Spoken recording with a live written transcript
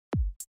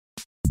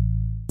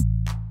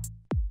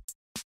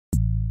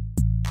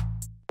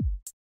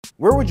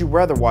Where would you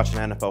rather watch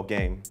an NFL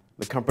game?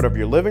 The comfort of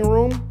your living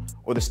room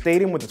or the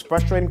stadium with its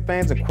frustrating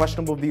fans and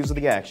questionable views of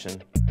the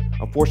action?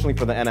 Unfortunately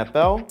for the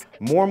NFL,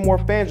 more and more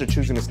fans are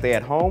choosing to stay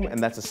at home,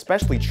 and that's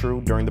especially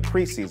true during the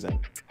preseason.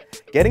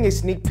 Getting a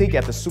sneak peek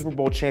at the Super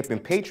Bowl Champion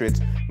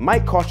Patriots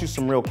might cost you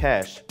some real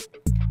cash.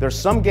 There are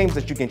some games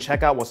that you can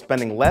check out while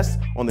spending less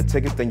on the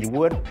tickets than you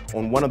would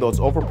on one of those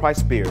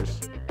overpriced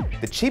beers.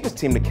 The cheapest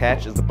team to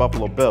catch is the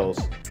Buffalo Bills.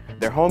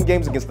 Their home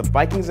games against the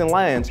Vikings and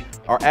Lions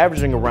are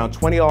averaging around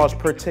 $20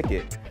 per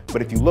ticket,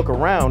 but if you look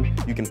around,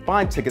 you can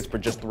find tickets for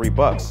just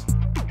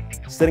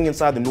 $3. Sitting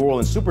inside the New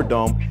Orleans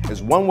Superdome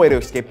is one way to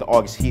escape the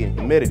August heat and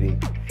humidity.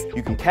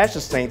 You can catch the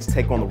Saints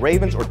take on the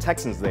Ravens or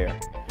Texans there.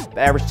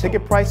 The average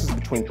ticket price is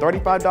between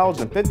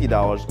 $35 and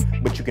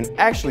 $50, but you can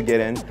actually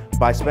get in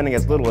by spending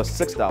as little as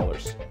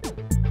 $6.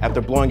 After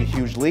blowing a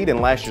huge lead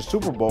in last year's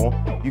Super Bowl,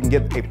 you can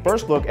get a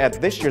first look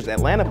at this year's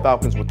Atlanta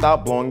Falcons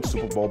without blowing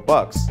Super Bowl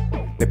bucks.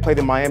 They play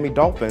the Miami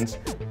Dolphins.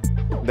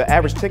 The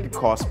average ticket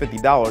costs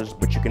 $50,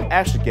 but you can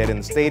actually get in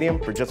the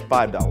stadium for just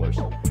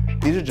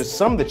 $5. These are just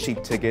some of the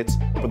cheap tickets.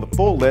 For the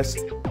full list,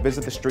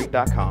 visit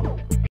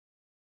thestreet.com.